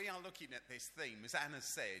are looking at this theme, as Anna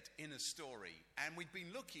said, in a story. And we've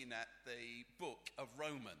been looking at the book of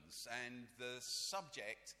Romans. And the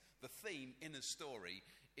subject, the theme in a story,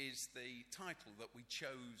 is the title that we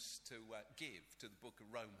chose to give to the book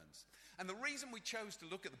of Romans. And the reason we chose to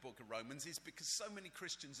look at the book of Romans is because so many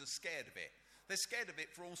Christians are scared of it. They're scared of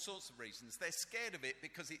it for all sorts of reasons. They're scared of it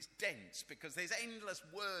because it's dense, because there's endless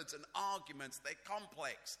words and arguments. They're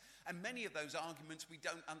complex. And many of those arguments we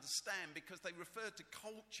don't understand because they refer to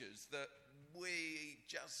cultures that we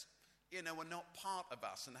just, are not part of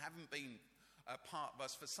us and haven't been a part of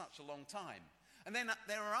us for such a long time. And then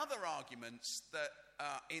there are other arguments that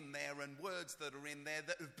are in there and words that are in there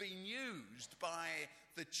that have been used by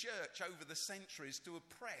the church over the centuries to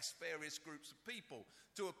oppress various groups of people,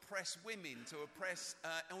 to oppress women, to oppress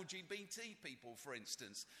LGBT people, for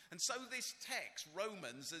instance. And so this text,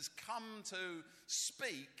 Romans, has come to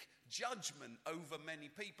speak judgment over many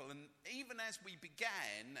people. And even as we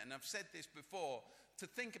began, and I've said this before, to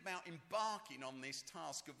think about embarking on this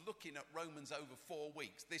task of looking at Romans over 4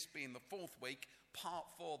 weeks, this being the 4th week, part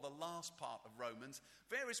 4, the last part of Romans,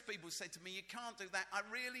 various people said to me, you can't do that. I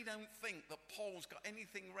really don't think that Paul's got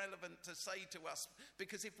anything relevant to say to us,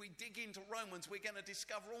 because if we dig into Romans, we're going to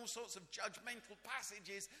discover all sorts of judgmental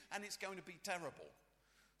passages, and it's going to be terrible.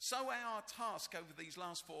 So our task over these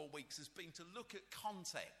last 4 weeks has been to look at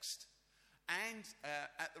context. And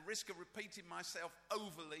at the risk of repeating myself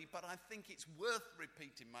overly, but I think it's worth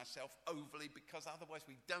repeating myself overly because otherwise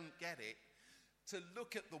we don't get it, to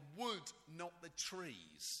look at the wood, not the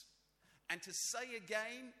trees. And to say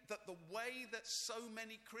again that the way that so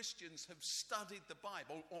many Christians have studied the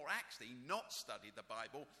Bible, or actually not studied the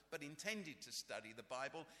Bible, but intended to study the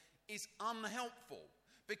Bible, is unhelpful.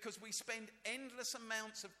 Because we spend endless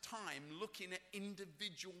amounts of time looking at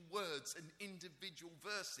individual words and individual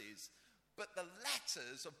verses. But the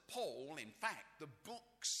letters of Paul, in fact, the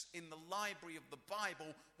books in the library of the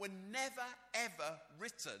Bible, were never, ever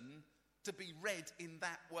written to be read in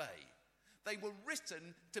that way. They were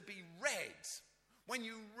written to be read. When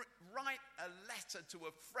you write a letter to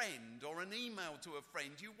a friend or an email to a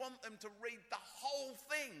friend, you want them to read the whole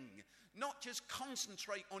thing, not just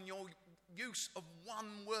concentrate on your use of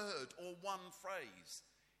one word or one phrase.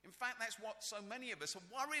 In fact, that's what so many of us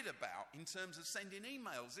are worried about in terms of sending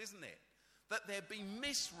emails, isn't it? That they're being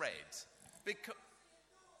misread. Because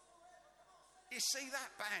you see that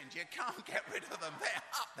band, you can't get rid of them. They're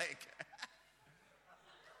up there.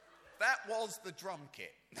 That was the drum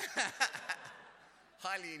kit.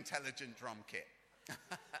 Highly intelligent drum kit.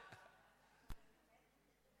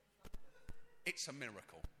 It's a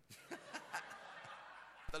miracle.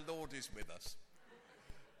 The Lord is with us.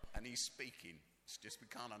 And he's speaking. It's just we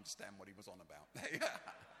can't understand what he was on about.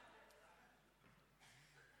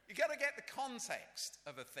 You've got to get the context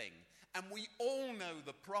of a thing. And we all know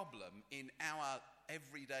the problem in our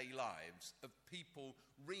everyday lives of people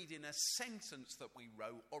reading a sentence that we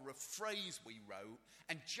wrote or a phrase we wrote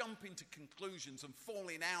and jumping to conclusions and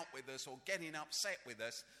falling out with us or getting upset with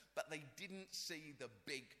us, but they didn't see the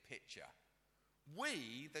big picture.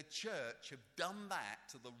 We, the church, have done that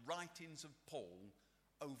to the writings of Paul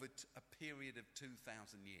over a period of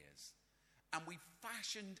 2,000 years. And we've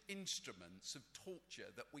fashioned instruments of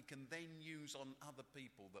torture that we can then use on other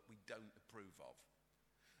people that we don't approve of.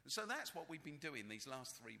 So that's what we've been doing these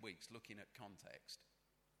last 3 weeks, looking at context.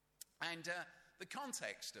 And the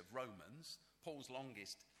context of Romans, Paul's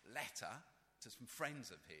longest letter to some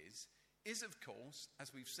friends of his, is, of course,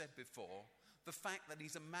 as we've said before, the fact that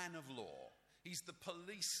he's a man of law. He's the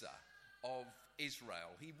policer of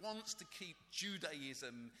Israel. He wants to keep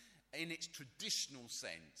Judaism in its traditional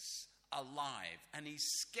sense alive, and he's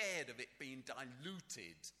scared of it being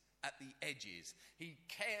diluted at the edges. He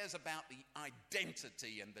cares about the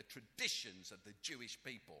identity and the traditions of the Jewish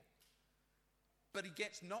people. But he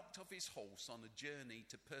gets knocked off his horse on a journey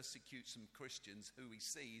to persecute some Christians who he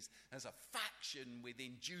sees as a faction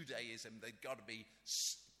within Judaism that got to be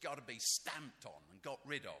stamped on and got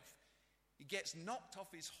rid of. He gets knocked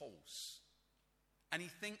off his horse and he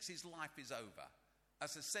thinks his life is over.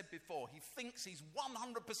 As I said before, he thinks he's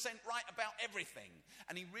 100% right about everything.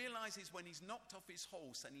 And he realizes when he's knocked off his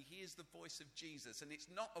horse and he hears the voice of Jesus, and it's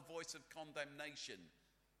not a voice of condemnation,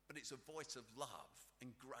 but it's a voice of love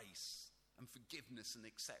and grace and forgiveness and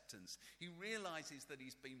acceptance. He realizes that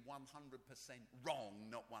he's been 100% wrong,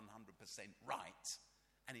 not 100% right.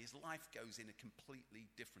 And his life goes in a completely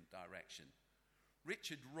different direction.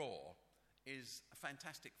 Richard Rohr is a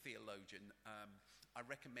fantastic theologian. I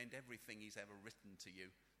recommend everything he's ever written to you.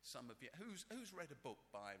 Some of you, who's read a book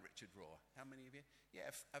by Richard Rohr? How many of you? Yeah,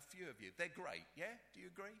 a few of you. They're great, yeah? Do you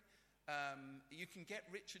agree? You can get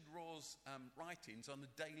Richard Rohr's writings on a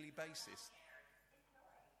daily basis.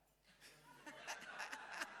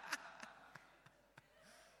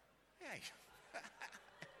 Hey.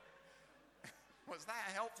 Was that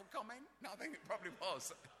a helpful comment? No, I think it probably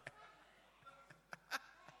was.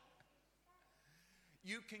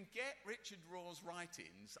 You can get Richard Rohr's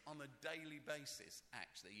writings on a daily basis,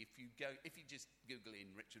 actually. If you just Google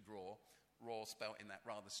in Richard Rohr spelt in that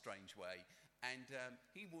rather strange way, and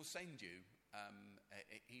he will send you,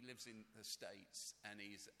 he lives in the States, and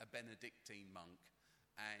he's a Benedictine monk,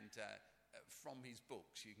 and from his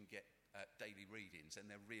books you can get daily readings,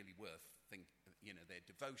 and they're really worth they're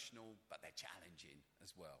devotional, but they're challenging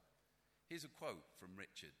as well. Here's a quote from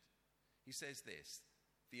Richard. He says this: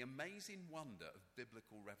 "The amazing wonder of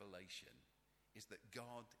biblical revelation is that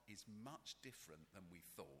God is much different than we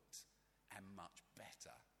thought and much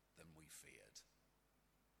better than we feared."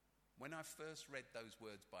 When I first read those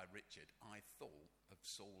words by Richard, I thought of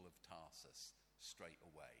Saul of Tarsus straight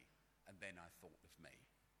away, and then I thought of me.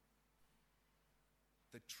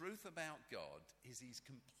 The truth about God is he's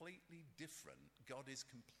completely different. God is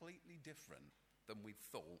completely different than we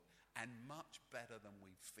thought and much better than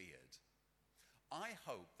we feared. I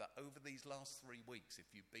hope that over these last 3 weeks,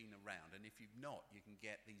 if you've been around, and if you've not, you can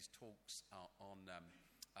get these talks on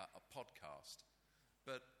a podcast.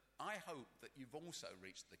 But I hope that you've also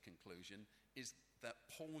reached the conclusion is that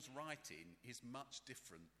Paul's writing is much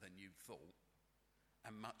different than you thought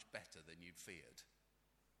and much better than you feared.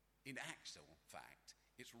 In actual fact,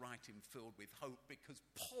 it's writing filled with hope because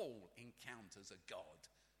Paul encounters a God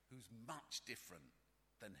who's much different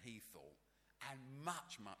than he thought and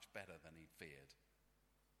much, much better than he feared.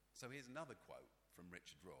 So here's another quote from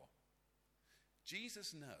Richard Rohr.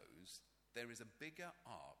 "Jesus knows there is a bigger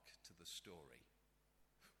arc to the story,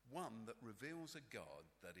 one that reveals a God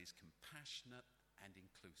that is compassionate and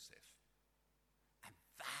inclusive. And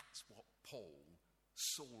that's what Paul,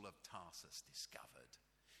 Saul of Tarsus, discovered.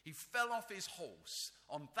 He fell off his horse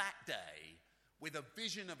on that day with a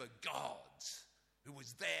vision of a God who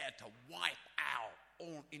was there to wipe out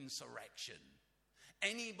all insurrection.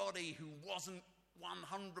 Anybody who wasn't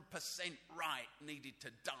 100% right needed to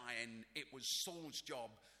die, and it was Saul's job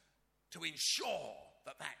to ensure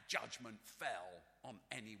that judgment fell on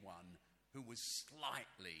anyone who was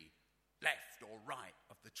slightly left or right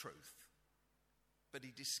of the truth. But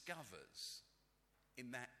he discovers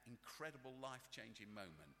in that incredible life-changing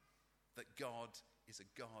moment that God is a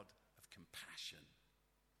God of compassion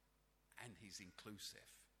and he's inclusive.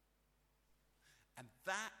 And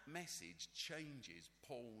that message changes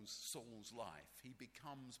Saul's life. He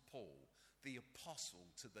becomes Paul, the apostle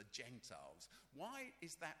to the Gentiles. Why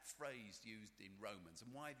is that phrase used in Romans?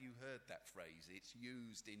 And why have you heard that phrase? It's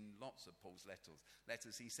used in lots of Paul's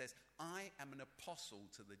letters. He says, I am an apostle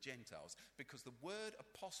to the Gentiles, because the word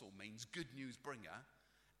apostle means good news bringer,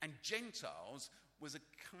 and Gentiles was a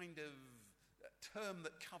kind of term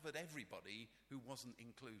that covered everybody who wasn't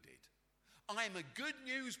included. I am a good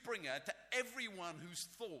news bringer to everyone who's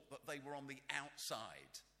thought that they were on the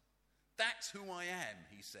outside. That's who I am,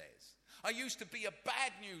 he says. I used to be a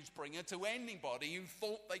bad news bringer to anybody who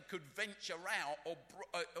thought they could venture out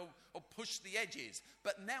or push the edges.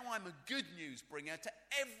 But now I'm a good news bringer to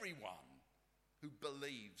everyone who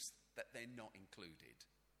believes that they're not included.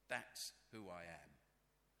 That's who I am.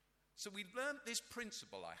 So we've learned this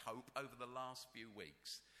principle, I hope, over the last few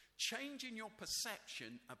weeks. Changing your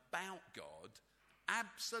perception about God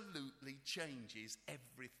absolutely changes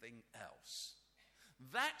everything else.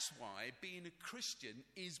 That's why being a Christian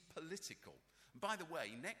is political. By the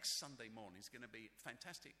way, next Sunday morning is going to be a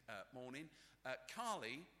fantastic morning.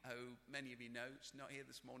 Carly, who many of you know, is not here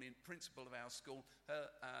this morning, principal of our school. Her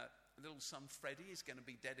little son Freddie is going to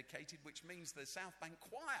be dedicated, which means the South Bank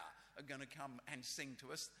Choir are going to come and sing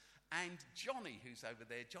to us. And Johnny, who's over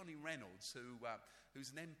there, Johnny Reynolds, who's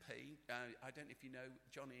an MP. I don't know if you know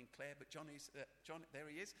Johnny and Claire, but Johnny, there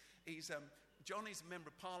he is. Johnny's a member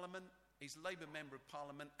of Parliament. He's a Labour member of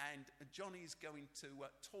Parliament, and Johnny's going to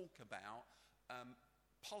talk about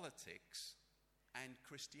politics and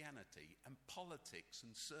Christianity, and politics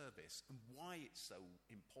and service, and why it's so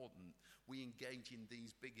important we engage in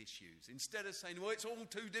these big issues. Instead of saying, well, it's all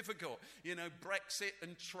too difficult, Brexit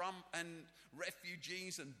and Trump and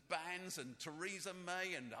refugees and bans and Theresa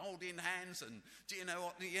May and holding hands and,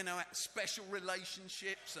 special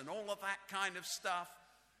relationships and all of that kind of stuff.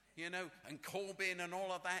 And Corbyn and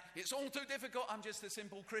all of that. It's all too difficult. I'm just a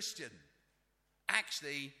simple Christian.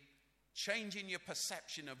 Actually, changing your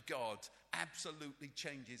perception of God absolutely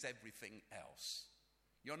changes everything else.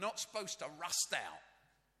 You're not supposed to rust out.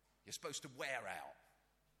 You're supposed to wear out.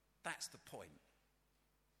 That's the point.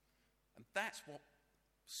 And that's what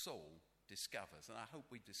Saul discovers, and I hope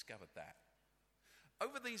we discovered that.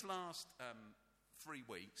 Over these last 3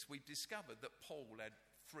 weeks, we've discovered that Paul had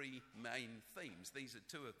 3 main themes. These are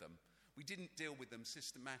 2 of them. We didn't deal with them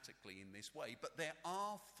systematically in this way, but there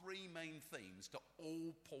are 3 main themes to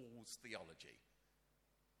all Paul's theology.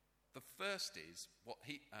 The first is what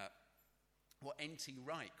N.T.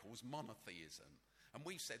 Wright calls monotheism. And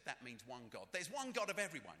we've said that means one God. There's one God of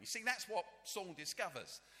everyone. You see, that's what Saul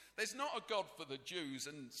discovers. There's not a God for the Jews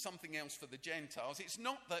and something else for the Gentiles. It's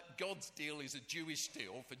not that God's deal is a Jewish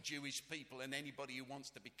deal for Jewish people and anybody who wants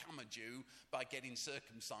to become a Jew by getting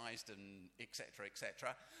circumcised and etc.,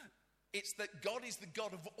 etc. It's that God is the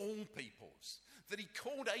God of all peoples. That he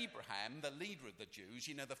called Abraham, the leader of the Jews,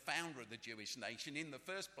 the founder of the Jewish nation, in the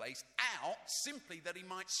first place, out simply that he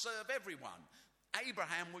might serve everyone.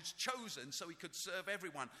 Abraham was chosen so he could serve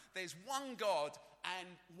everyone. There's one God and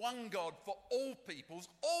one God for all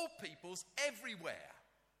peoples everywhere.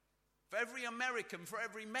 For every American, for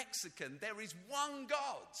every Mexican, there is one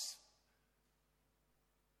God.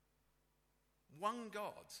 One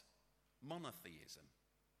God. Monotheism.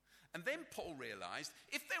 And then Paul realized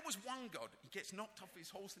if there was one God, he gets knocked off his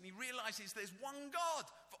horse and he realizes there's one God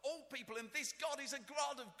for all people, and this God is a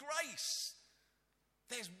God of grace.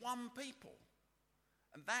 There's one people.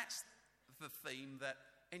 And that's the theme that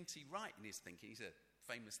N.T. Wright in his thinking, he's a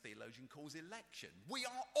famous theologian, calls election. We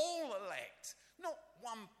are all elect. Not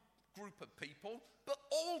one group of people, but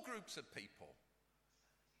all groups of people.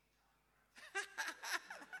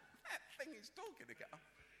 That thing is talking again.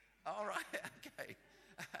 All right, okay.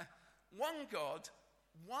 One God,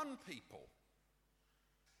 one people.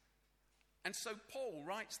 And so Paul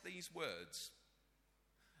writes these words,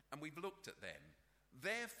 and we've looked at them.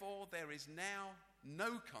 Therefore, there is now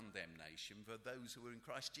no condemnation for those who are in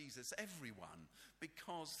Christ Jesus, everyone,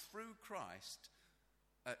 because through Christ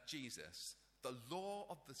Jesus, the law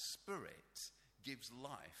of the Spirit gives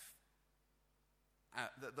life.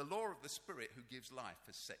 The law of the Spirit who gives life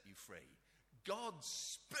has set you free. God's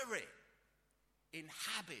Spirit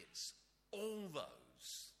inhabits all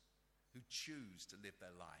those who choose to live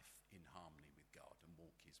their life in harmony with God and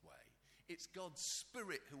walk his way. It's God's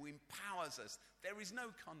Spirit who empowers us. There is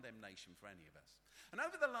no condemnation for any of us. And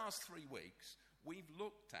over the last 3 weeks, we've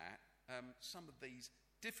looked at some of these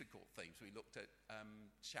difficult themes. We looked at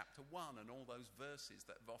chapter 1 and all those verses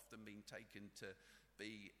that have often been taken to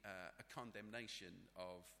be a condemnation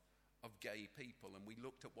of gay people, and we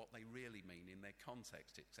looked at what they really mean in their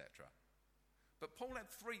context, etc. But Paul had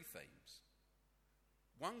 3 themes.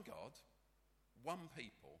 One God, one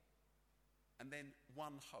people, and then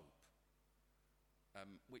one hope,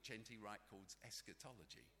 which N.T. Wright calls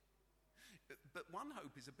eschatology. But one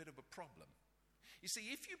hope is a bit of a problem. You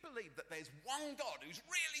see, if you believe that there's one God who's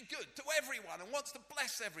really good to everyone and wants to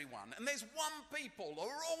bless everyone, and there's one people who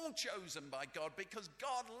are all chosen by God because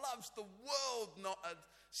God loves the world, not a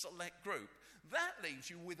select group, that leaves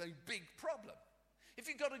you with a big problem. If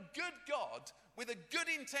you've got a good God with a good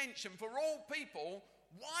intention for all people,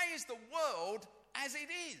 why is the world as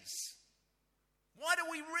it is? Why do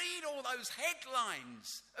we read all those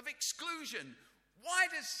headlines of exclusion? Why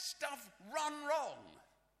does stuff run wrong?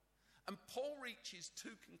 And Paul reaches 2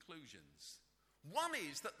 conclusions. One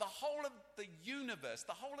is that the whole of the universe,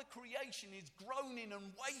 the whole of creation is groaning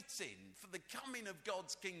and waiting for the coming of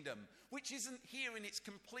God's kingdom, which isn't here in its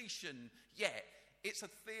completion yet. It's a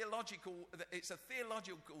theological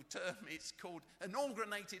term. It's called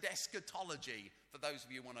inaugurated eschatology. For those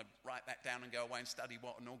of you who want to write that down and go away and study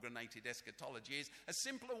what inaugurated eschatology is, a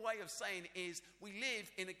simpler way of saying it is we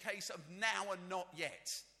live in a case of now and not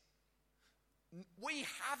yet. We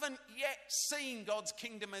haven't yet seen God's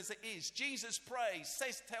kingdom as it is. Jesus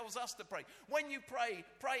tells us to pray. When you pray,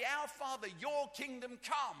 Our Father, your kingdom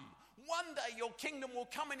come. One day your kingdom will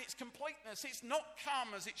come in its completeness. It's not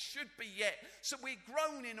come as it should be yet. So we're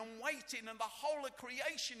groaning and waiting, and the whole of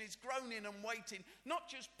creation is groaning and waiting. Not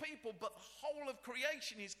just people, but the whole of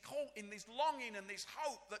creation is caught in this longing and this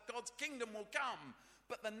hope that God's kingdom will come.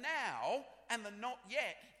 But the now and the not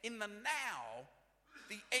yet, in the now,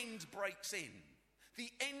 the end breaks in. The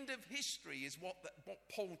end of history is what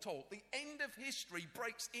Paul taught. The end of history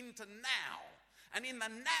breaks into now. And in the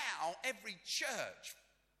now, every church,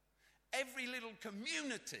 every little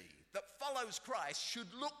community that follows Christ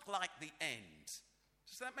should look like the end.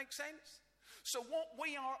 Does that make sense? So what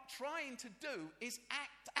we are trying to do is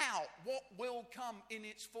act out what will come in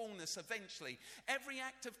its fullness eventually. Every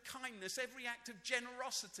act of kindness, every act of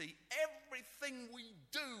generosity, everything we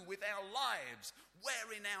do with our lives,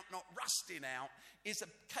 wearing out, not rusting out, is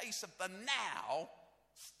a case of the now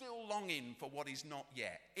still longing for what is not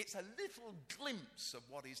yet. It's a little glimpse of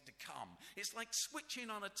what is to come. It's like switching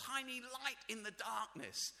on a tiny light in the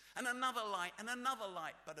darkness, and another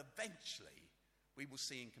light, but eventually we will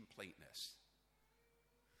see in completeness.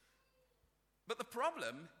 But the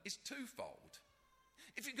problem is twofold.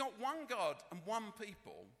 If you've got one God and one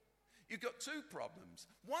people, you've got two problems.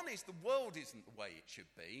 One is the world isn't the way it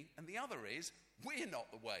should be, and the other is we're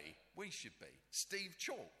not the way we should be. Steve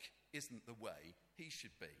Chalk isn't the way he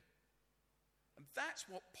should be. And that's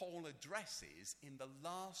what Paul addresses in the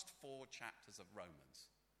last 4 chapters of Romans.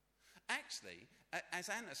 Actually, as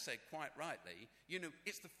Anna said quite rightly,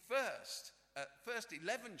 it's the first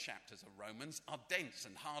 11 chapters of Romans are dense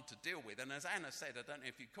and hard to deal with. And as Anna said, I don't know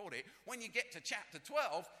if you caught it, when you get to chapter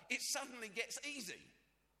 12, it suddenly gets easy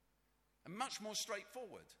and much more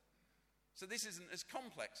straightforward. So this isn't as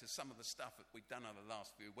complex as some of the stuff that we've done over the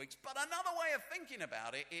last few weeks. But another way of thinking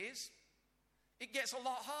about it is it gets a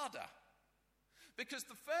lot harder. Because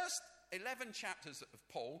the first 11 chapters of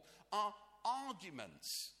Paul are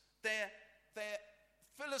arguments. They're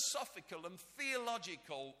philosophical and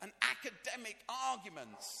theological and academic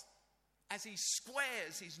arguments as he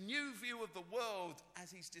squares his new view of the world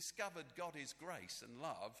as he's discovered God is grace and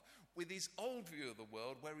love with his old view of the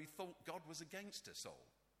world where he thought God was against us all.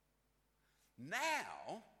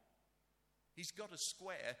 Now, he's got to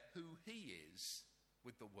square who he is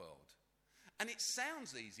with the world. And it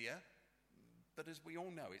sounds easier, but as we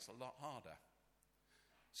all know, it's a lot harder.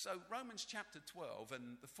 So Romans chapter 12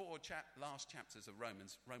 and the 4 last chapters of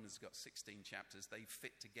Romans has got 16 chapters. They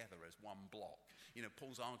fit together as one block.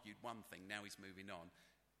 Paul's argued one thing, now he's moving on.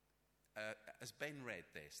 As Ben read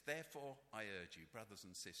this, therefore I urge you, brothers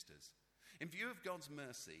and sisters, in view of God's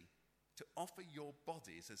mercy, to offer your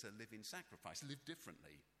bodies as a living sacrifice. Live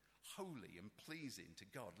differently, holy and pleasing to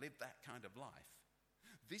God. Live that kind of life.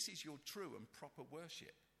 This is your true and proper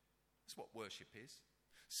worship. That's what worship is.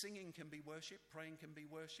 Singing can be worship, praying can be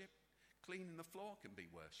worship, cleaning the floor can be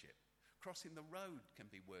worship, crossing the road can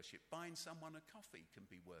be worship, buying someone a coffee can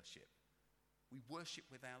be worship. We worship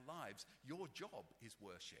with our lives. Your job is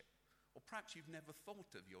worship. Or perhaps you've never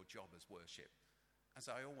thought of your job as worship. As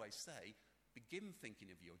I always say, begin thinking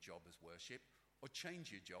of your job as worship, or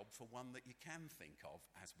change your job for one that you can think of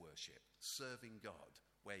as worship, serving God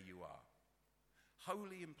where you are.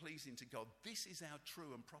 Holy and pleasing to God. This is our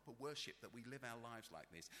true and proper worship, that we live our lives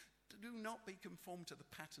like this. Do not be conformed to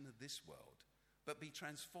the pattern of this world, but be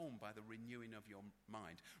transformed by the renewing of your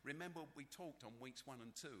mind. Remember, we talked on weeks 1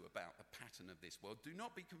 and 2 about the pattern of this world. Do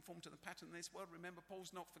not be conformed to the pattern of this world. Remember,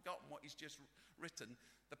 Paul's not forgotten what he's just written.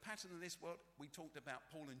 The pattern of this world, we talked about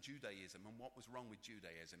Paul and Judaism and what was wrong with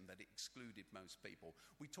Judaism, that it excluded most people.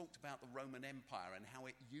 We talked about the Roman Empire and how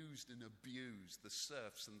it used and abused the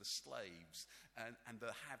serfs and the slaves and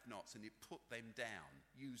the have-nots, and it put them down,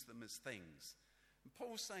 used them as things. And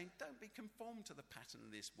Paul's saying, don't be conformed to the pattern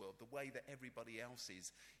of this world, the way that everybody else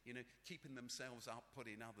is, keeping themselves up,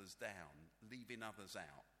 putting others down, leaving others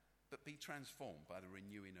out, but be transformed by the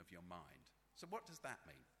renewing of your mind. So what does that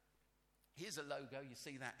mean? Here's a logo, you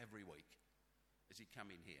see that every week as you come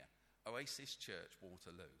in here. Oasis Church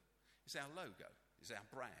Waterloo. It's our logo, it's our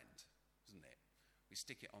brand, isn't it? We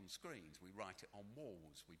stick it on screens, we write it on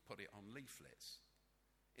walls, we put it on leaflets.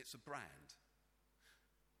 It's a brand.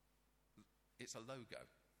 It's a logo.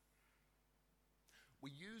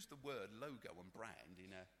 We use the word logo and brand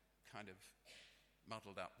in a kind of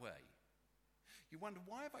muddled up way. You wonder,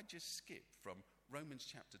 why have I just skipped from Romans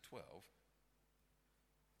chapter 12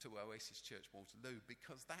 to Oasis Church Waterloo?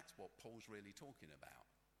 Because that's what Paul's really talking about.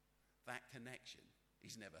 That connection.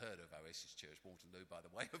 He's never heard of Oasis Church Waterloo, by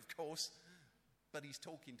the way, of course, but he's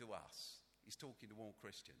talking to us. He's talking to all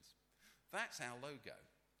Christians. That's our logo.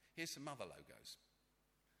 Here's some other logos.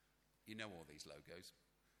 You know all these logos.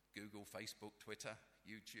 Google, Facebook, Twitter,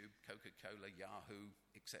 YouTube, Coca-Cola, Yahoo,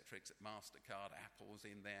 etc., MasterCard, Apple's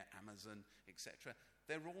in there, Amazon, etc.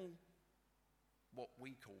 They're all what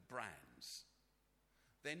we call brands.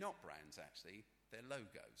 They're not brands, actually. They're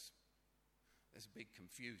logos. There's a big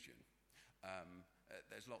confusion.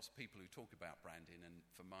 There's lots of people who talk about branding, and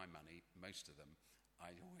for my money, most of them,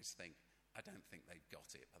 I always think, I don't think they've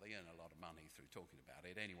got it, but they earn a lot of money through talking about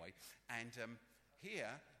it anyway. And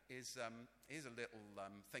here's a little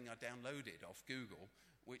thing I downloaded off Google,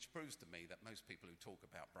 which proves to me that most people who talk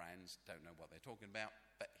about brands don't know what they're talking about,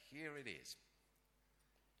 but here it is.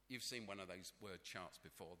 You've seen one of those word charts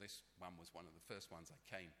before. This one was one of the first ones I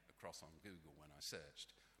came across on Google when I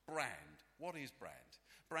searched. Brand. What is brand?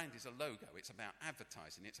 Brand is a logo. It's about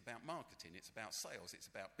advertising. It's about marketing. It's about sales. It's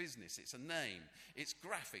about business. It's a name. It's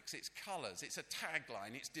graphics. It's colours. It's a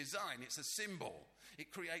tagline. It's design. It's a symbol. It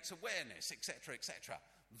creates awareness, etc., etc.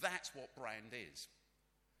 That's what brand is.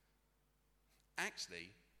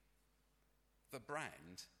 Actually, the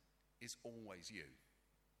brand is always you.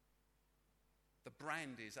 The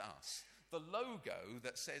brand is us. The logo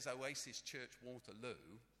that says Oasis Church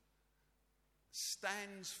Waterloo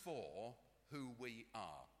stands for who we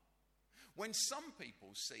are. When some people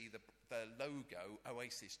see the logo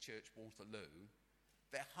Oasis Church Waterloo,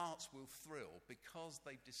 their hearts will thrill because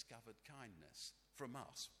they've discovered kindness from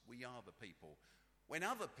us. We are the people. When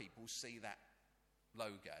other people see that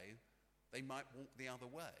logo, they might walk the other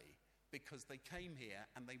way because they came here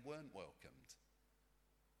and they weren't welcomed,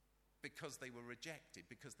 because they were rejected,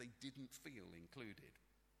 because they didn't feel included.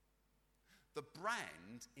 The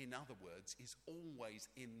brand, in other words, is always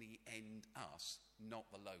in the end us, not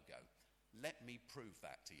the logo. Let me prove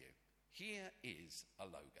that to you. Here is a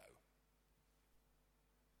logo.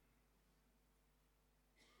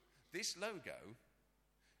 This logo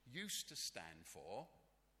used to stand for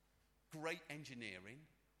great engineering,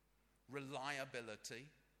 reliability,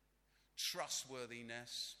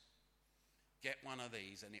 trustworthiness. Get one of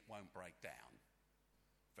these and it won't break down.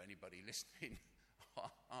 For anybody listening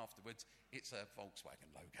afterwards, it's a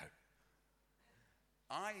Volkswagen logo.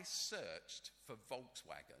 I searched for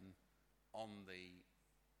Volkswagen on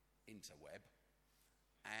the interweb,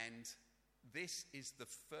 and this is the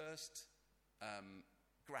first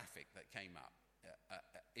graphic that came up,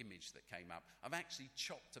 image that came up. I've actually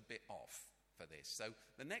chopped a bit off for this. So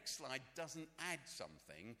the next slide doesn't add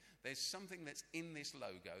something. There's something that's in this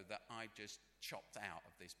logo that I just chopped out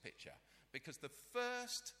of this picture. Because the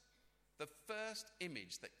first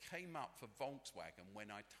image that came up for Volkswagen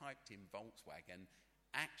when I typed in Volkswagen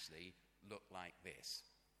actually looked like this.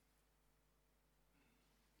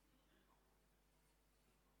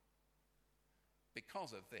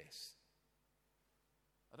 Because of this.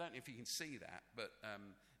 I don't know if you can see that, but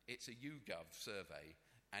it's a YouGov survey,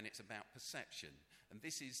 and it's about perception. And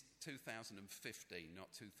this is 2015,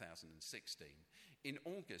 not 2016. In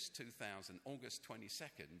August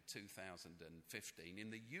 22nd, 2015, in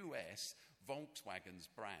the US, Volkswagen's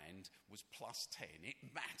brand was plus 10. It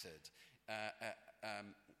mattered.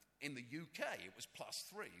 In the UK, it was plus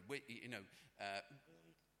 3.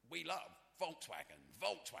 We love Volkswagen,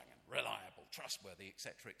 reliable, trustworthy,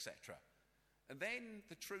 etc., etc. And then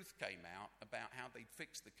the truth came out about how they'd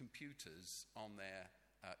fixed the computers on their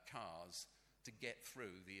cars to get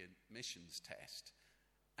through the emissions test.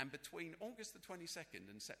 And between August the 22nd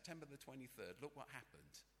and September the 23rd, look what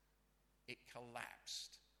happened. It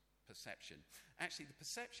collapsed, perception. Actually, the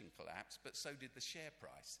perception collapsed, but so did the share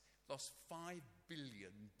price. Lost $5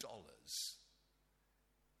 billion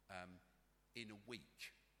in a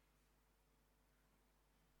week.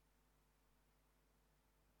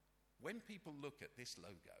 When people look at this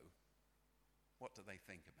logo, what do they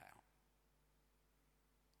think about?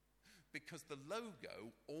 Because the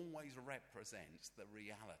logo always represents the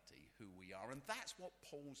reality, who we are. And that's what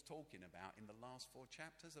Paul's talking about in the last 4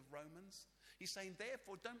 chapters of Romans. He's saying,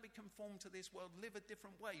 therefore, don't be conformed to this world. Live a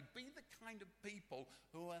different way. Be the kind of people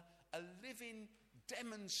who are a living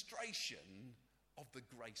demonstration of the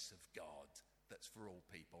grace of God that's for all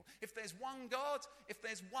people. If there's one God, if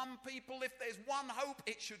there's one people, if there's one hope,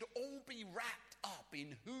 it should all be wrapped up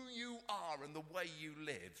in who you are and the way you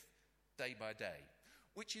live day by day.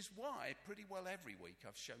 Which is why pretty well every week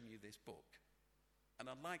I've shown you this book. And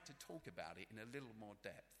I'd like to talk about it in a little more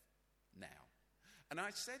depth now. And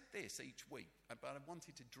I said this each week, but I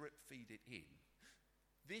wanted to drip feed it in.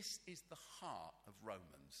 This is the heart of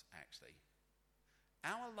Romans, actually.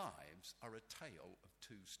 Our lives are a tale of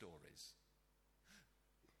 2 stories.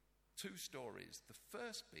 2 stories, the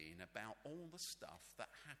first being about all the stuff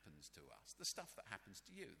that happens to us, the stuff that happens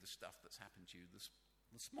to you, the stuff that's happened to you this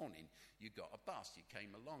morning. You got a bus, you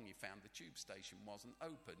came along, you found the tube station wasn't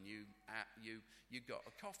open, you got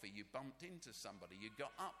a coffee, you bumped into somebody, you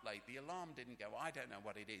got up late, the alarm didn't go. I don't know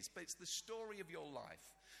what it is, but it's the story of your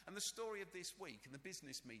life and the story of this week and the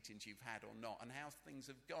business meetings you've had or not, and how things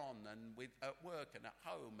have gone, and at work and at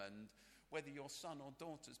home, and whether your son or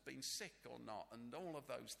daughter's been sick or not, and all of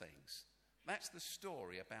those things. That's the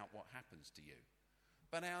story about what happens to you.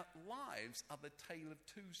 But our lives are the tale of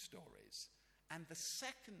 2 stories. And the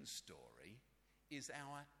second story is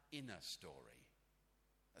our inner story.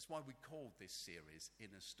 That's why we called this series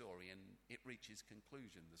Inner Story, and it reaches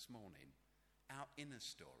conclusion this morning. Our inner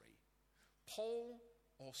story. Paul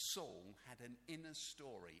or Saul had an inner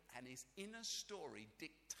story, and his inner story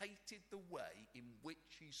dictated the way in which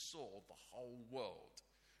he saw the whole world.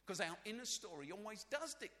 Because our inner story always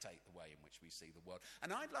does dictate the way in which we see the world.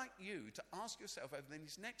 And I'd like you to ask yourself over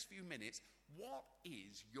these next few minutes, what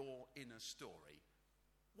is your inner story?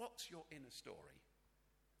 What's your inner story?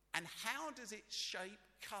 And how does it shape,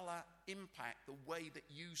 colour, impact the way that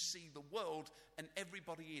you see the world and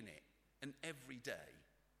everybody in it and every day?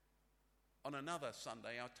 On another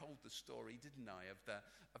Sunday, I told the story, didn't I,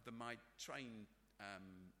 of my train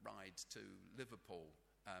ride to Liverpool.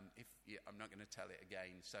 I'm not going to tell it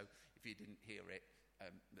again, so if you didn't hear it,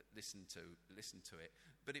 listen to it.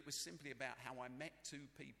 But it was simply about how I met two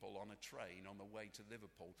people on a train on the way to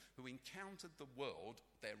Liverpool who encountered the world,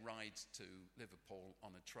 their rides to Liverpool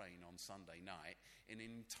on a train on Sunday night, in an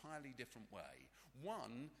entirely different way.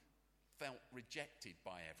 One felt rejected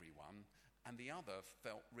by everyone, and the other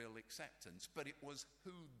felt real acceptance. But it was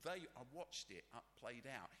I watched it played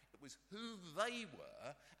out. It was who they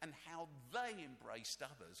were and how they embraced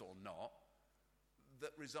others or not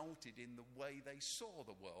that resulted in the way they saw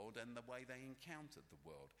the world and the way they encountered the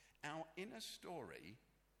world. Our inner story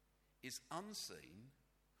is unseen,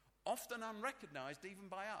 often unrecognised even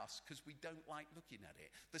by us, because we don't like looking at it.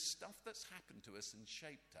 The stuff that's happened to us and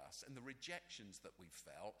shaped us and the rejections that we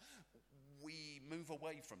felt, we move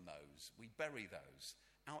away from those. We bury those.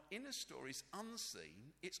 Our inner story is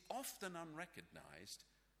unseen. It's often unrecognised.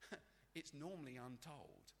 It's normally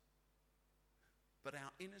untold. But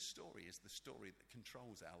our inner story is the story that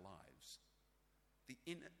controls our lives.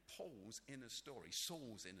 Paul's inner story,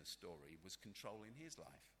 Saul's inner story, was controlling his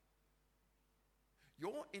life.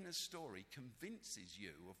 Your inner story convinces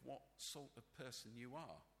you of what sort of person you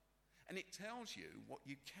are. And it tells you what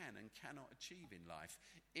you can and cannot achieve in life.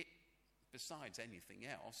 It, besides anything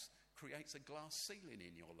else, creates a glass ceiling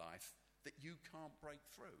in your life that you can't break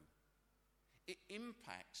through. It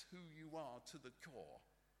impacts who you are to the core.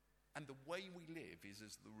 And the way we live is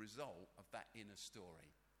as the result of that inner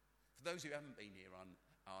story. For those who haven't been here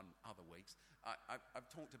on other weeks, I've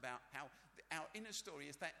talked about how our inner story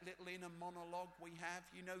is that little inner monologue we have.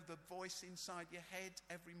 You know, the voice inside your head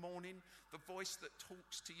every morning, the voice that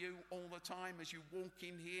talks to you all the time as you walk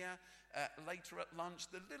in here, later at lunch,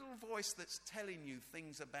 the little voice that's telling you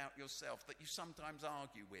things about yourself that you sometimes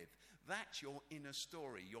argue with. That's your inner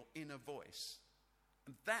story, your inner voice.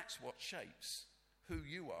 And that's what shapes who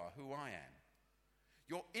you are, who I am.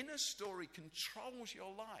 Your inner story controls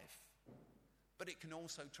your life, but it can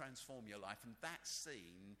also transform your life. And that's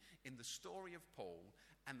seen in the story of Paul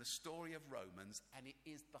and the story of Romans, and it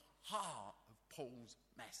is the heart of Paul's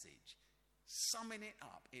message. Summing it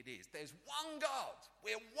up, it is. There's one God,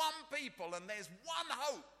 we're one people, and there's one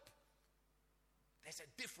hope. There's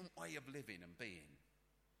a different way of living and being.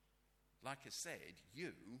 Like I said,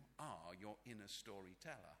 you are your inner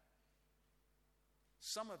storyteller.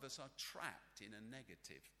 Some of us are trapped in a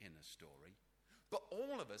negative inner story, but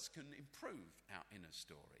all of us can improve our inner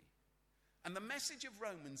story. And the message of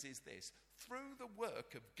Romans is this: through the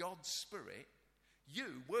work of God's Spirit,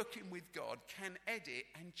 you, working with God, can edit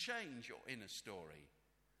and change your inner story.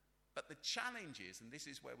 But the challenge is, and this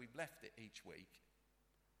is where we've left it each week,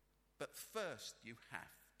 but first you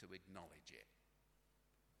have to acknowledge it.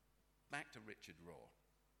 Back to Richard Rohr.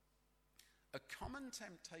 A common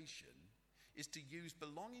temptation is to use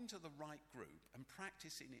belonging to the right group and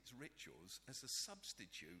practicing its rituals as a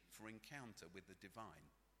substitute for encounter with the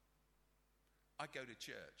divine. I go to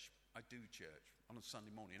church. I do church on a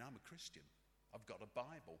Sunday morning. I'm a Christian. I've got a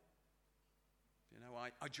Bible. You know,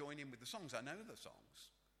 I join in with the songs. I know the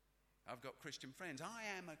songs. I've got Christian friends. I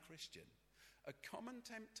am a Christian. A common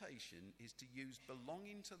temptation is to use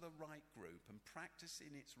belonging to the right group and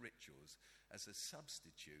practicing its rituals as a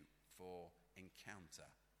substitute for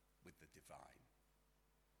encounter with the divine.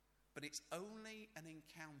 But it's only an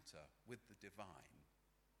encounter with the divine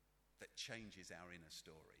that changes our inner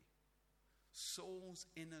story. Saul's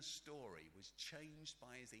inner story was changed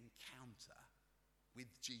by his encounter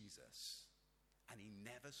with Jesus, and he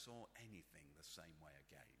never saw anything the same way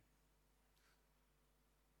again.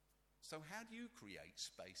 So how do you create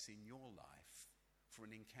space in your life for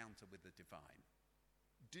an encounter with the divine?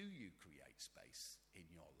 Do you create space in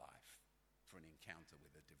your life for an encounter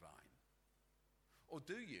with the divine? Or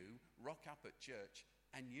do you rock up at church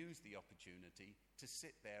and use the opportunity to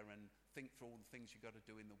sit there and think through all the things you've got to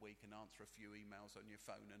do in the week and answer a few emails on your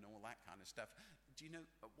phone and all that kind of stuff? Do you know,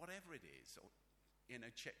 whatever it is, or, you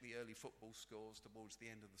know, check the early football scores towards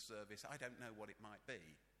the end of the service, I don't know what it might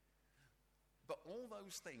be. But all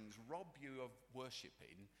those things rob you of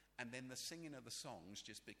worshipping, and then the singing of the songs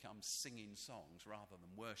just becomes singing songs rather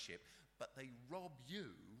than worship, but they rob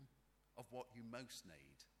you of what you most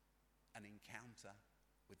need, an encounter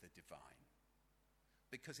with the divine.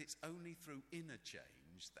 Because it's only through inner change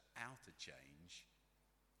change, the outer change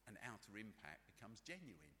and outer impact becomes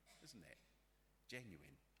genuine, isn't it?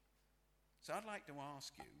 Genuine. So I'd like to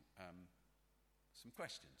ask you some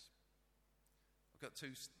questions. I've got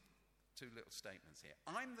two little statements here.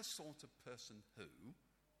 I'm the sort of person who,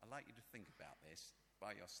 I'd like you to think about this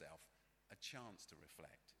by yourself, a chance to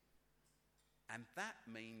reflect. And that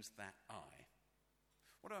means that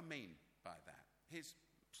what do I mean by that? Here's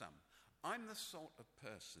some. I'm the sort of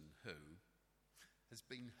person who has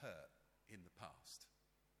been hurt in the past.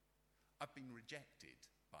 I've been rejected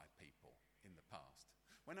by people in the past.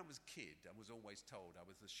 When I was a kid, I was always told I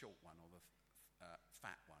was the short one or the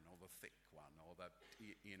fat one or the thick one or the,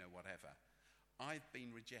 whatever. I've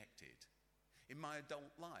been rejected. In my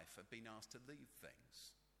adult life, I've been asked to leave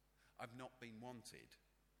things. I've not been wanted.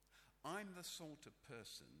 I'm the sort of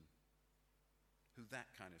person who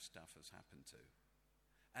that kind of stuff has happened to.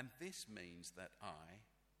 And this means that I'm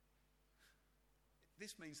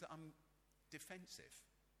defensive.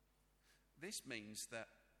 This means that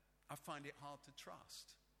I find it hard to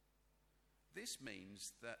trust. This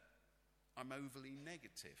means that I'm overly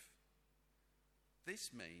negative.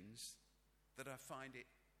 This means that I find it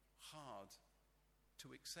hard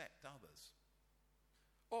to accept others.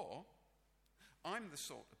 Or, I'm the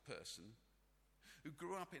sort of person who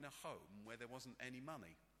grew up in a home where there wasn't any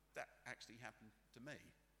money. That actually happened to me,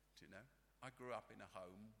 do you know? I grew up in a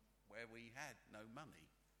home where we had no money.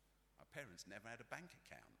 My parents never had a bank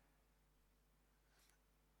account.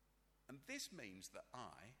 And this means that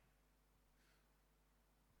I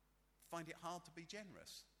find it hard to be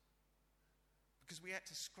generous, because we had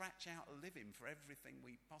to scratch out a living for everything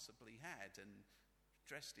we possibly had and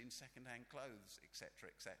dressed in second-hand clothes,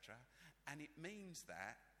 etc., etc. And it means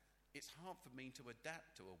that it's hard for me to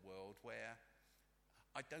adapt to a world where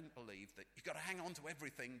I don't believe that you've got to hang on to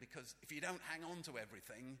everything, because if you don't hang on to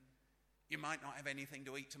everything, you might not have anything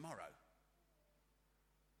to eat tomorrow.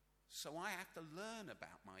 So I have to learn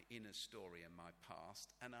about my inner story and my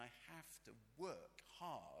past, and I have to work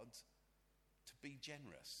hard to be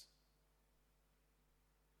generous,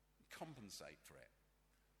 compensate for it.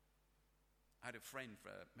 I had a friend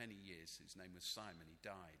for many years whose name was Simon. He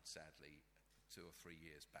died, sadly, 2 or 3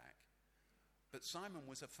 years back. But Simon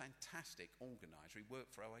was a fantastic organiser. He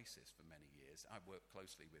worked for Oasis for many years. I worked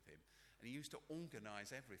closely with him. And he used to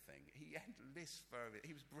organise everything. He had lists for everything.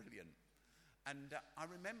 He was brilliant. And I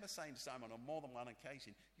remember saying to Simon on more than one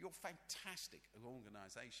occasion, "You're fantastic at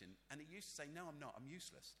organisation." And he used to say, "No, I'm not. I'm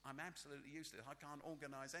useless. I'm absolutely useless. I can't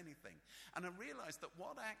organise anything." And I realised that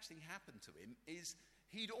what actually happened to him is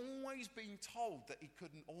he'd always been told that he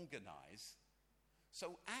couldn't organise.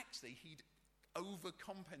 So actually he'd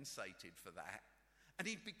overcompensated for that. And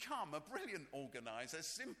he'd become a brilliant organiser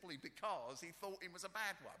simply because he thought he was a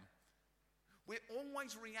bad one. We're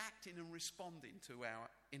always reacting and responding to our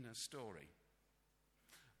inner story.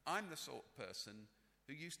 I'm the sort of person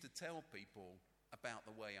who used to tell people about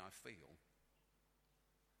the way I feel,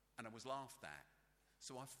 and I was laughed at.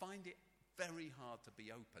 So I find it very hard to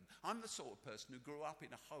be open. I'm the sort of person who grew up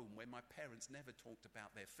in a home where my parents never talked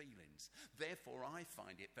about their feelings. Therefore, I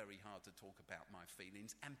find it very hard to talk about my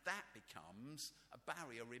feelings, and that becomes a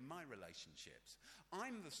barrier in my relationships.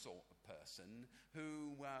 I'm the sort of person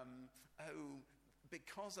who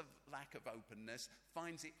because of lack of openness,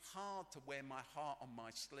 finds it hard to wear my heart on my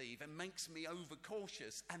sleeve and makes me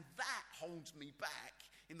overcautious, and that holds me back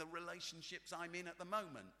in the relationships I'm in at the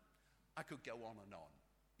moment. I could go on and on.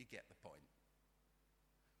 You get the point.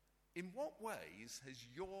 In what ways has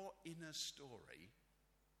your inner story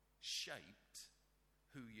shaped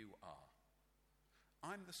who you are?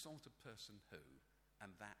 I'm the sort of person who,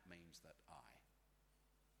 and that means that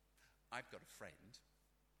I've got a friend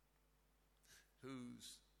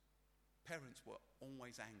whose parents were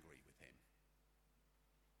always angry with him.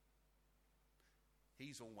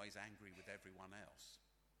 He's always angry with everyone else.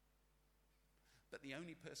 But the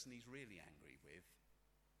only person he's really angry with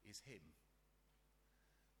is him,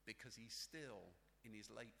 because he still, in his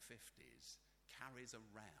late 50s, carries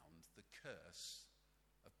around the curse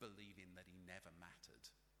of believing that he never mattered.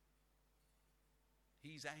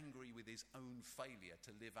 He's angry with his own failure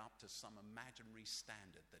to live up to some imaginary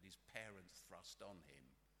standard that his parents thrust on him.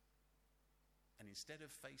 And instead of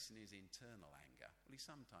facing his internal anger, well, he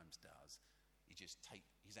sometimes does, he's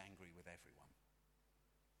angry with everyone.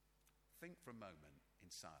 Think for a moment in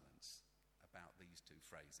silence about these two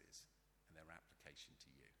phrases and their application to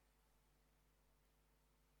you.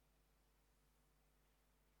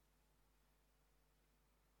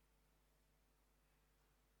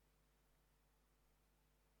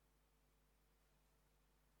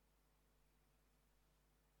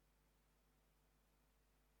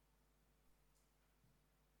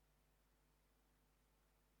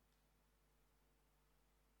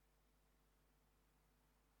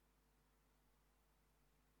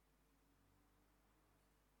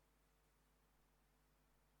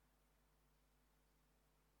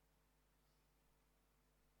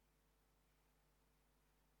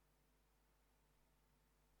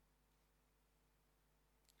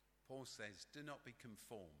 Paul says, do not be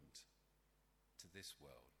conformed to this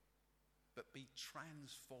world, but be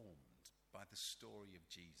transformed by the story of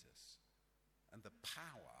Jesus and the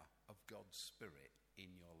power of God's Spirit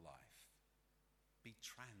in your life. Be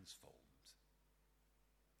transformed.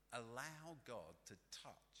 Allow God to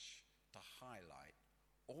touch, to highlight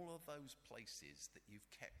all of those places that you've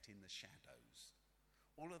kept in the shadows,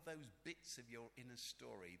 all of those bits of your inner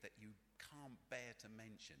story that you can't bear to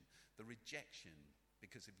mention, the rejection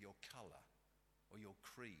because of your colour or your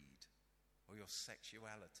creed or your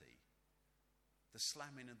sexuality, the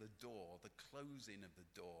slamming of the door, the closing of the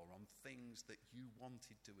door on things that you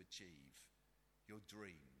wanted to achieve, your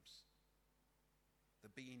dreams, the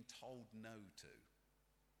being told no to,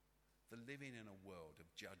 the living in a world of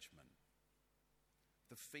judgment,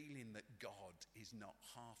 the feeling that God is not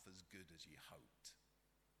half as good as you hoped.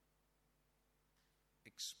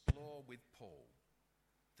 Explore with Paul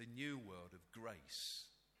the new world of grace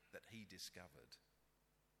that he discovered.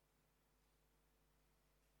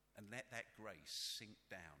 And let that grace sink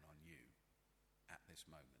down on you at this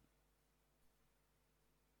moment.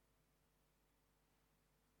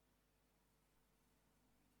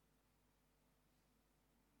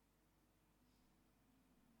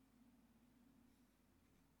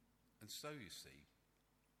 And so you see,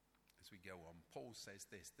 as we go on, Paul says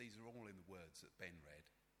this. These are all in the words that Ben read.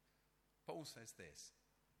 Paul says this: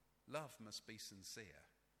 love must be sincere.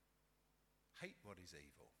 Hate what is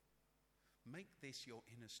evil. Make this your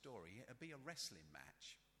inner story. It'll be a wrestling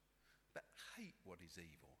match. But hate what is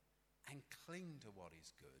evil and cling to what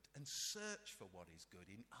is good and search for what is good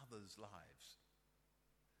in others' lives.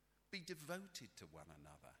 Be devoted to one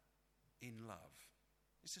another in love.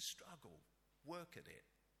 It's a struggle. Work at it.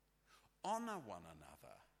 Honour one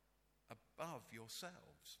another above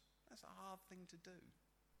yourselves. That's a hard thing to do.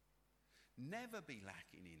 Never be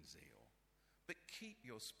lacking in zeal, but keep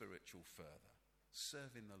your spiritual fervour,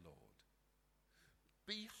 serving the Lord.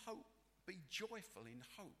 Be joyful in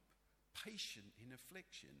hope, patient in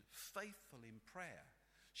affliction, faithful in prayer.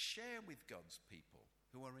 Share with God's people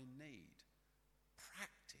who are in need.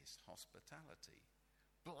 Practice hospitality.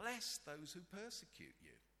 Bless those who persecute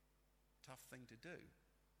you. Tough thing to do.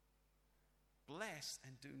 Bless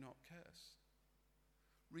and do not curse.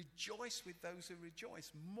 Rejoice with those who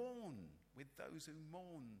rejoice. Mourn with those who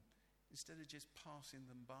mourn, instead of just passing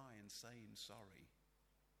them by and saying sorry.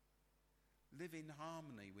 Live in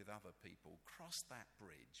harmony with other people. Cross that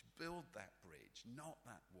bridge. Build that bridge, not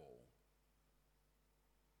that wall.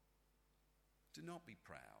 Do not be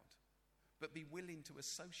proud, but be willing to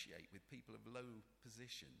associate with people of low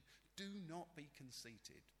position. Do not be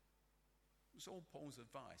conceited. It was all Paul's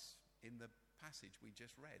advice in the passage we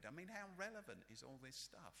just read. I mean, how relevant is all this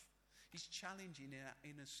stuff? He's challenging our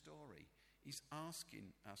inner story. He's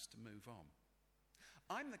asking us to move on.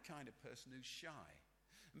 I'm the kind of person who's shy.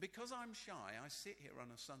 And because I'm shy, I sit here on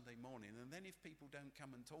a Sunday morning, and then if people don't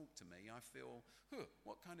come and talk to me, I feel,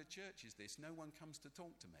 what kind of church is this? No one comes to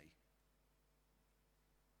talk to me.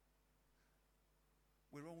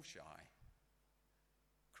 We're all shy.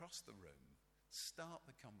 Cross the room. Start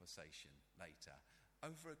the conversation later.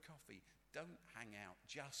 Over a coffee. Don't hang out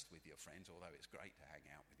just with your friends, although it's great to hang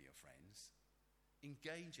out with your friends.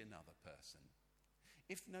 Engage another person.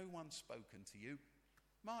 If no one's spoken to you,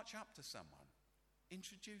 march up to someone.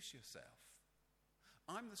 Introduce yourself.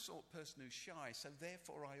 I'm the sort of person who's shy, so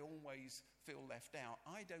therefore I always feel left out.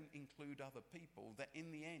 I don't include other people, that in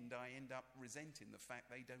the end I end up resenting the fact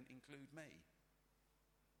they don't include me.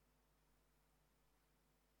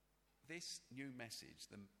 This new message,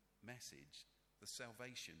 the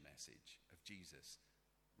salvation message of Jesus,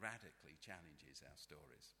 radically challenges our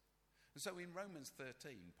stories. And so in Romans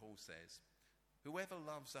 13, Paul says, whoever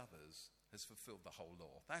loves others has fulfilled the whole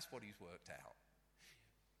law. That's what he's worked out.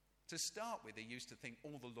 To start with, he used to think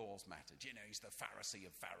all the laws mattered. You know, he's the Pharisee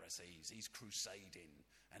of Pharisees. He's crusading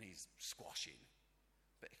and he's squashing.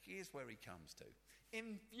 But here's where he comes to.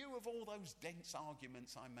 In view of all those dense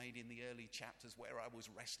arguments I made in the early chapters where I was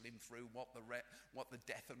wrestling through what the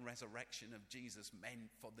death and resurrection of Jesus meant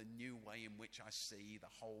for the new way in which I see the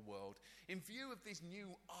whole world, in view of this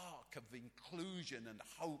new arc of inclusion and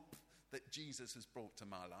hope that Jesus has brought to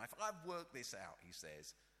my life, I've worked this out, he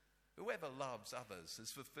says. Whoever loves others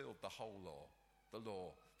has fulfilled the whole law,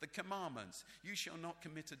 the commandments. You shall not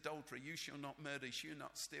commit adultery, you shall not murder, you shall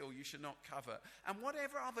not steal, you shall not covet. And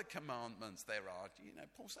whatever other commandments there are, you know,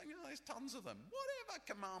 Paul's saying, there's tons of them. Whatever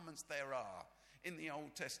commandments there are in the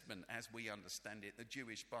Old Testament, as we understand it, the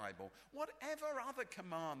Jewish Bible, whatever other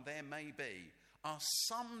command there may be, are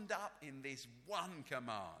summed up in this one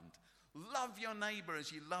command. Love your neighbour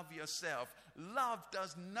as you love yourself. Love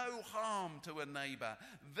does no harm to a neighbour.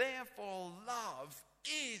 Therefore, love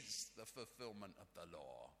is the fulfilment of the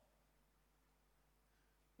law.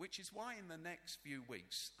 Which is why in the next few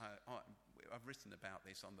weeks, I've written about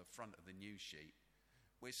this on the front of the news sheet,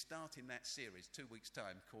 we're starting that series 2 weeks'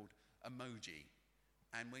 time called Emoji.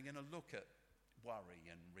 And we're going to look at worry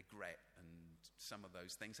and regret and some of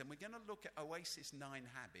those things. And we're going to look at Oasis 9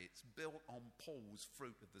 habits built on Paul's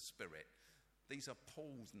fruit of the Spirit. These are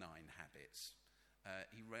Paul's 9 habits.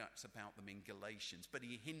 He writes about them in Galatians, but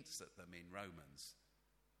he hints at them in Romans.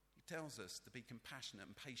 He tells us to be compassionate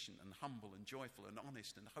and patient and humble and joyful and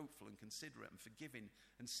honest and hopeful and considerate and forgiving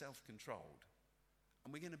and self-controlled. And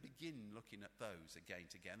we're going to begin looking at those again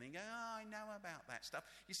together and go, I know about that stuff.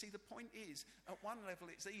 You see, the point is, at one level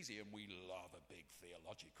it's easy and we love a big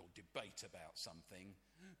theological debate about something.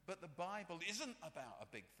 But the Bible isn't about a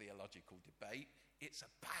big theological debate. It's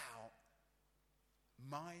about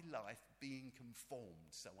my life being conformed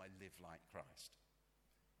so I live like Christ.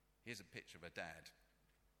 Here's a picture of a dad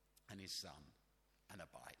and his son and a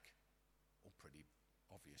bike. All pretty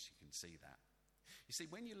obvious, you can see that. You see,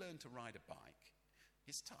 when you learn to ride a bike,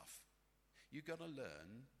 it's tough. You've got to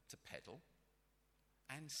learn to pedal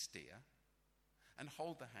and steer and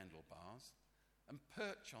hold the handlebars and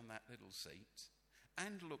perch on that little seat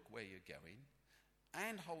and look where you're going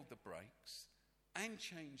and hold the brakes and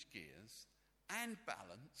change gears and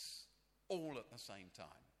balance all at the same time.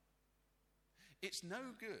 It's no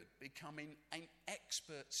good becoming an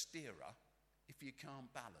expert steerer if you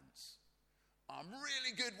can't balance. I'm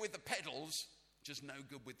really good with the pedals, just no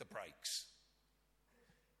good with the brakes.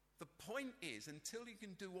 The point is, until you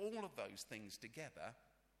can do all of those things together,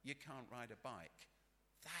 you can't ride a bike.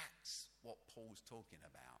 That's what Paul's talking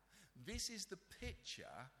about. This is the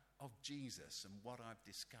picture of Jesus and what I've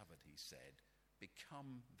discovered, he said.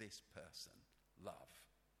 Become this person, love.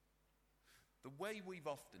 The way we've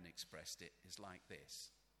often expressed it is like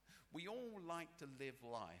this. We all like to live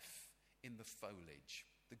life in the foliage,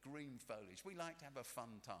 the green foliage. We like to have a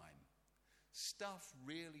fun time. Stuff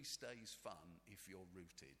really stays fun if you're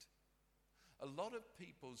rooted. A lot of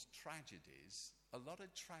people's tragedies, a lot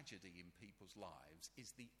of tragedy in people's lives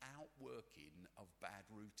is the outworking of bad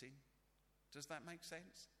rooting. Does that make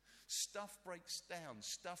sense? Stuff breaks down,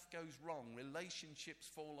 stuff goes wrong, relationships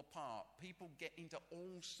fall apart, people get into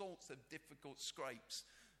all sorts of difficult scrapes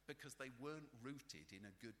because they weren't rooted in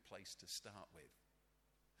a good place to start with.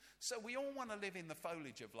 So we all want to live in the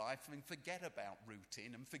foliage of life and forget about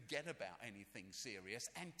rooting and forget about anything serious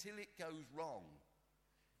until it goes wrong.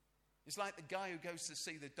 It's like the guy who goes to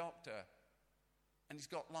see the doctor and he's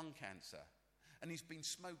got lung cancer and he's been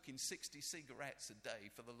smoking 60 cigarettes a day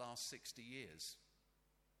for the last 60 years.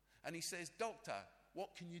 And he says, "Doctor,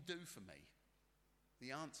 what can you do for me?"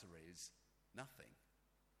 The answer is nothing.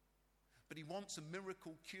 But he wants a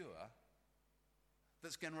miracle cure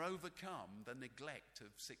that's going to overcome the neglect of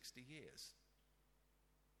 60 years.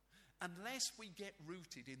 Unless we get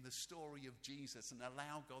rooted in the story of Jesus and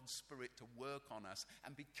allow God's Spirit to work on us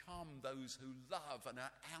and become those who love and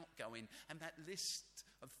are outgoing, and that list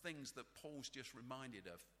of things that Paul's just reminded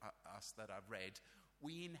of us that I've read,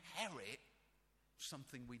 we inherit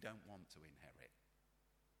something we don't want to inherit.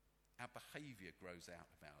 Our behaviour grows out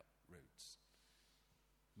of our roots.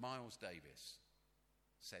 Miles Davis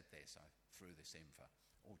said this. I threw this in for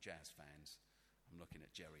all jazz fans. I'm looking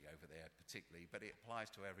at Jerry over there particularly, but it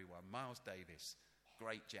applies to everyone. Miles Davis,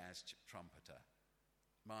 great jazz trumpeter.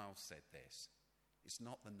 Miles said this: "It's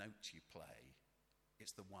not the notes you play,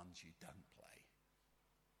 it's the ones you don't play."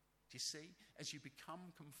 Do you see? As you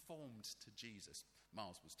become conformed to Jesus,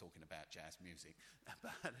 Miles was talking about jazz music,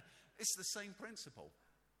 but it's the same principle.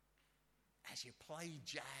 As you play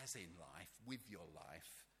jazz in life, with your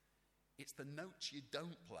life, it's the notes you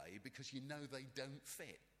don't play because you know they don't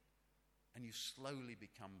fit. And you slowly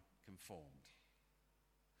become conformed.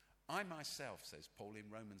 I myself, says Paul in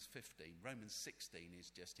Romans 15, Romans 16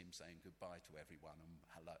 is just him saying goodbye to everyone and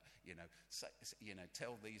hello,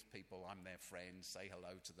 tell these people I'm their friend, say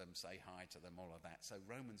hello to them, say hi to them, all of that. So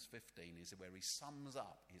Romans 15 is where he sums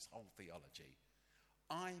up his whole theology.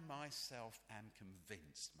 I myself am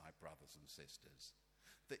convinced, my brothers and sisters,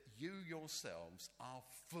 that you yourselves are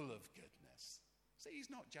full of goodness. See,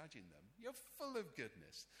 he's not judging them. You're full of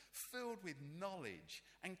goodness, filled with knowledge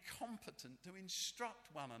and competent to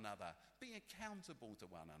instruct one another, be accountable to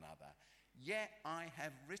one another. Yet I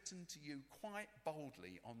have written to you quite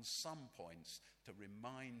boldly on some points to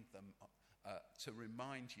remind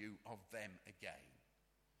you of them again.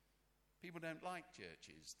 People don't like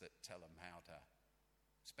churches that tell them how to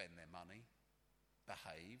spend their money,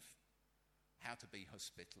 behave, how to be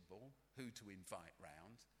hospitable, who to invite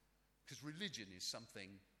round. because religion is something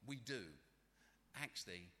we do.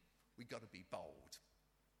 Actually, we've got to be bold,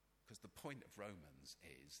 because the point of Romans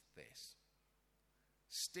is this: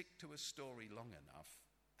 stick to a story long enough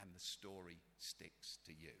and the story sticks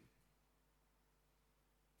to you.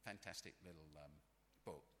 Fantastic little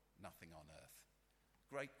book, Nothing on Earth.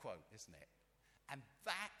 Great quote, isn't it? And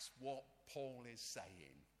that's what Paul is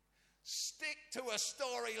saying. Stick to a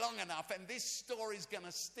story long enough and this story's going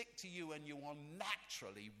to stick to you, and you will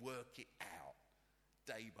naturally work it out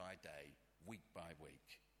day by day, week by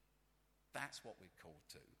week. That's what we're called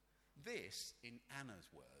to. This, in Anna's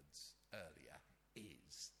words earlier,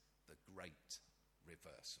 is the great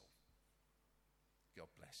reversal. God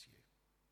bless you.